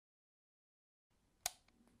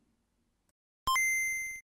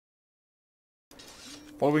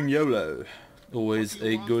Following YOLO. Always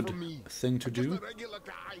a good thing to do.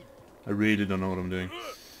 I really don't know what I'm doing.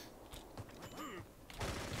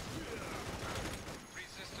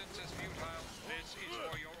 Resistance is futile. This is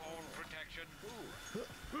for your own protection.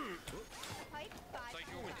 The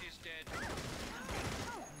human is dead.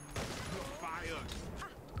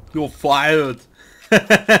 You're fired!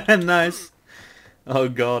 Nice. Oh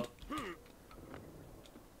god.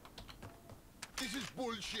 This is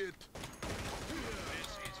bullshit.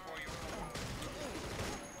 This is for your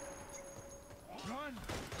own. Run!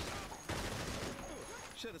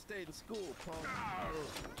 Should have stayed in school, Paul.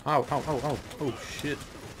 Ow, ow, ow, ow. Oh shit.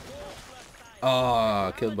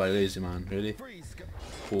 Ah, killed by lazy man, really?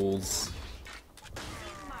 Balls.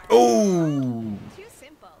 Oh! Too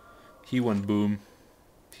simple. He went boom.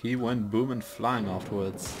 He went boom and flying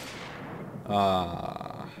afterwards.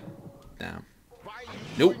 Ah, damn. Why are you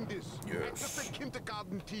Nope. doing this? I'm just a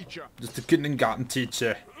kindergarten teacher. Just a kindergarten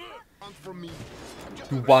teacher. Want from me. I'm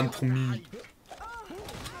just You a want regular from me. guy.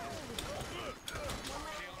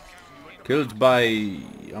 Killed by...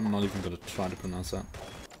 I'm not even gonna try to pronounce that.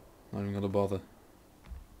 Not even gonna bother.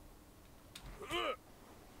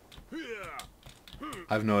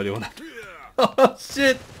 I have no idea what I'm... Oh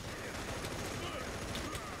shit!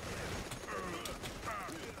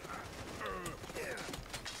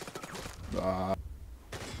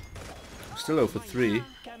 Still 0 for 3.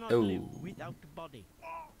 Oh. Without the body.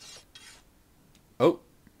 Oh.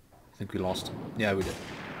 I think we lost. Yeah, we did.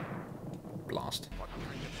 Blast. What kind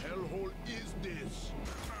of hellhole is this?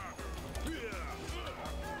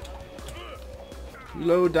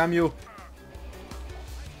 Reload, damn you.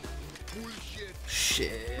 Bullshit.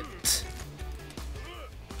 Shit.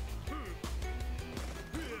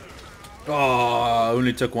 Oh,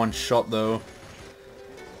 only took one shot though.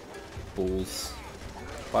 Balls.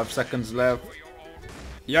 5 seconds left.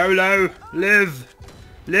 YOLO! Live!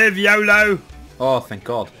 Live YOLO! Oh, thank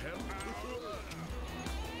God.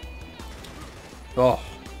 Oh.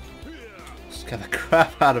 Scare the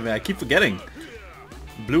crap out of me. I keep forgetting.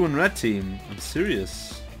 Blue and red team. I'm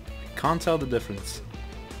serious. I can't tell the difference.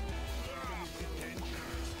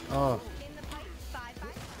 Oh. In the pipe.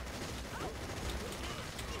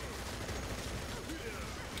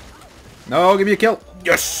 5-5. No, give me a kill.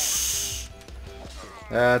 Yes!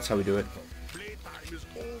 That's how we do it. Playtime is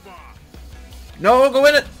over. No, go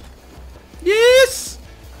in it! Yes!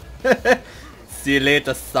 See you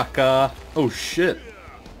later, sucker. Oh, shit.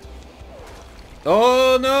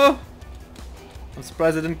 Oh, no! I'm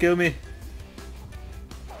surprised it didn't kill me.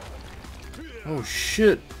 Oh,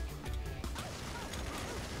 shit.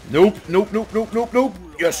 Nope, nope, nope, nope, nope, nope.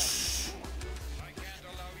 Yes! I can't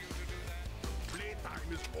allow you to do that.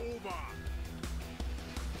 Playtime is over.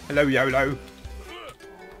 Hello, YOLO.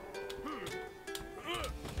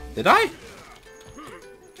 Did I?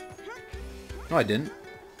 No, I didn't.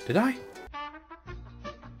 Did I?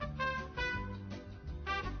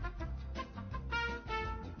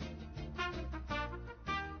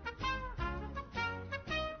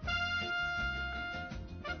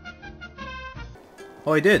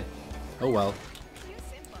 Oh, I did. Oh well. Too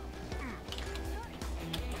simple.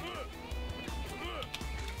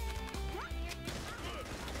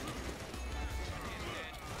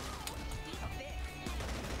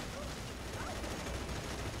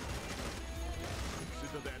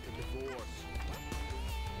 Consider that a divorce.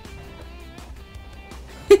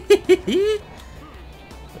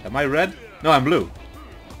 Am I red? No, I'm blue.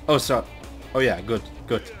 Oh, sorry. Oh yeah, good,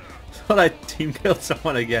 good. Thought I team killed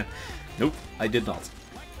someone again. Nope, I did not.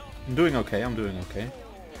 I'm doing okay, I'm doing okay.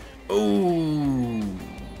 Ooh.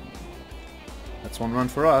 That's one run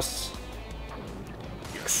for us.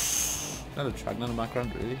 Yes. Is that a track in the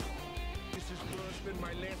background, really? This is worse than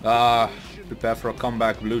my last Ah, operation. prepare for a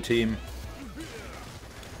comeback, blue team.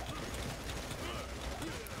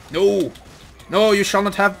 No! No, you shall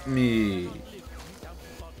not have me!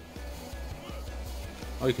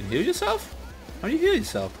 Oh, you can heal yourself? How do you heal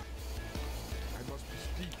yourself? I must be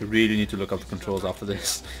speaking. You really need to look up the controls after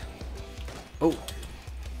this. Oh!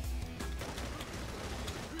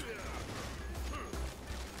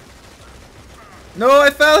 No,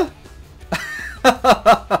 I fell!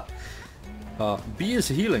 B is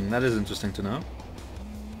healing, that is interesting to know.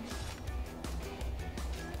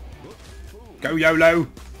 Go YOLO!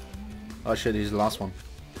 Oh shit, he's the last one.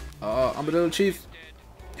 I'm a little chief.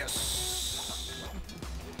 Yes!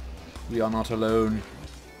 We are not alone.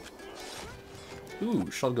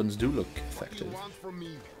 Ooh, shotguns do look What do effective. you want from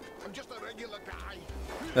me? I'm just a regular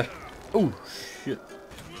guy. Oh shit.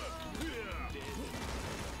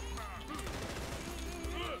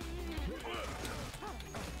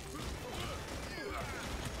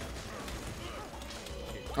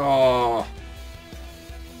 Oh.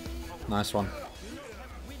 Nice one.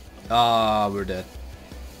 Ah, we're dead.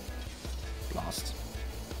 Blast.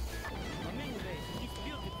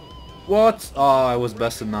 What? Oh, I was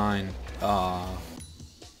best of 9. Ah.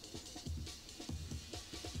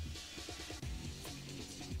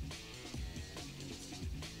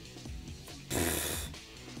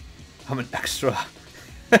 I'm an extra.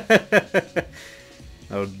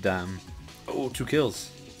 Oh, damn. Oh, 2 kills.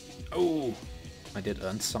 Oh, I did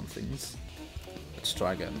earn some things. Let's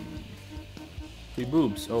try again. 3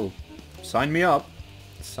 boobs. Oh, sign me up.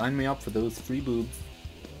 Sign me up for those 3 boobs.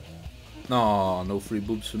 No, no free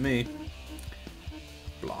boobs for me.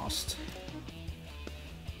 Blast.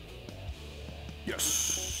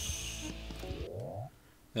 Yes.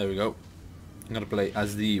 There we go. I'm gonna play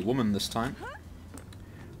as the woman this time.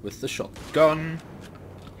 With the shotgun.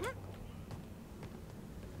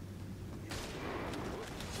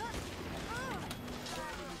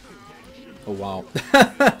 Oh wow.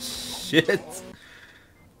 Shit.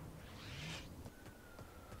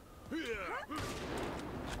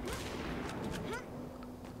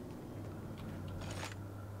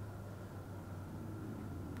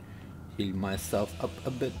 Heal myself up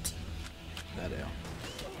a bit. There they are.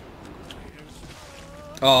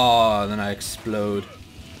 Oh, then I explode.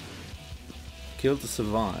 Kill to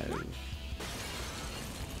survive.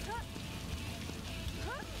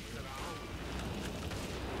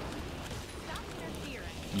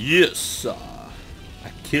 Yes, sir.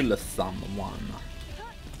 I kill someone.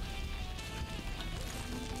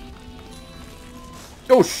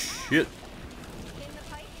 Oh shit.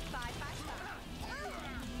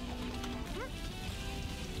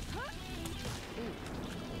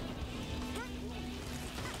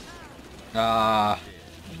 Ah,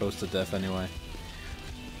 close to death anyway.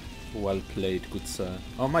 Well played, good sir.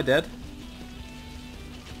 Oh, am I dead?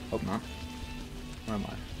 Hope not. Where am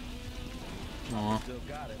I? Aw. I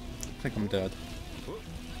think I'm dead.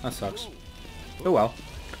 That sucks. Oh well.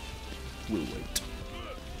 We'll wait.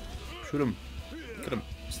 Shoot him. Get him.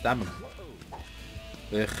 Stab him.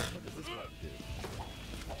 Ugh.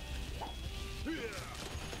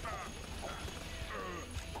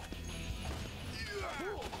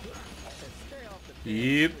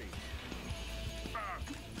 Yep.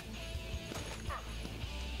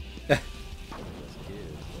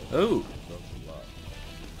 Oh.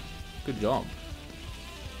 Good job.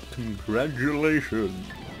 Congratulations.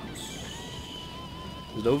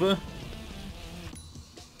 Is it over?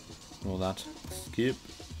 All that. Skip.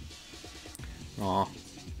 Aw.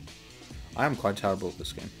 I am quite terrible at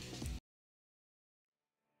this game.